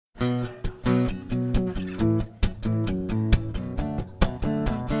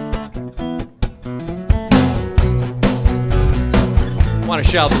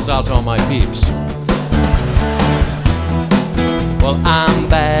shout this out to all my peeps. Well, I'm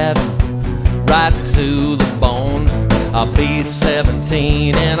bad, right to the bone. I'll be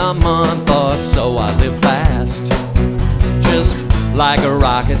 17 in a month or so. I live fast, just like a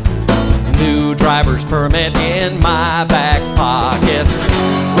rocket. New driver's permit in my back pocket.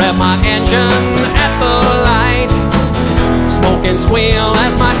 Rev my engine at the light, smoke and squeal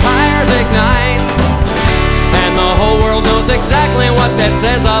as my tires ignite. And the whole world knows exactly what that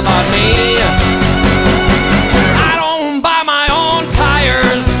says about me. I don't buy my own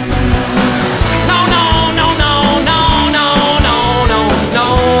tires. No, no, no, no, no, no, no, no, no.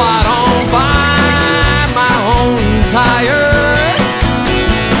 I don't buy my own tires.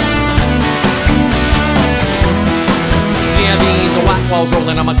 Walls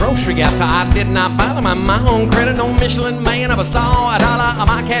rolling on my grocery after I did not buy them on my own credit. No Michelin man ever saw $1 of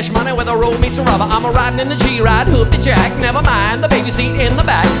my cash money with a roll me some rubber. I'm a riding in the G-Ride, hoopty jack, never mind the baby seat in the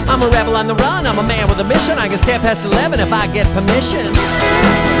back. I'm a rebel on the run, I'm a man with a mission. I can step past 11 if I get permission.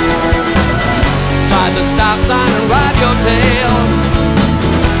 Slide the stop sign and ride your tail.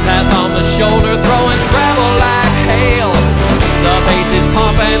 Pass on the shoulder, throwing gravel like hail. The bass is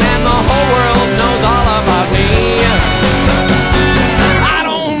pumping and the whole world knows all about me.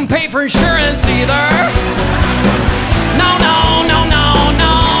 Pay for insurance either. No, no, no, no,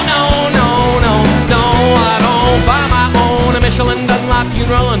 no, no, no, no, no. I don't buy my own Michelin, Dunlop,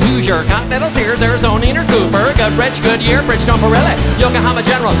 Ural, and Hoosier, Continental, Sears, Arizona, Inter Cooper, Goodrich, Goodyear, Bridgestone, Pirelli, Yokohama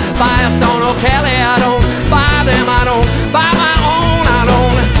General, Firestone, O'Kelly. I don't buy them. I don't buy my own.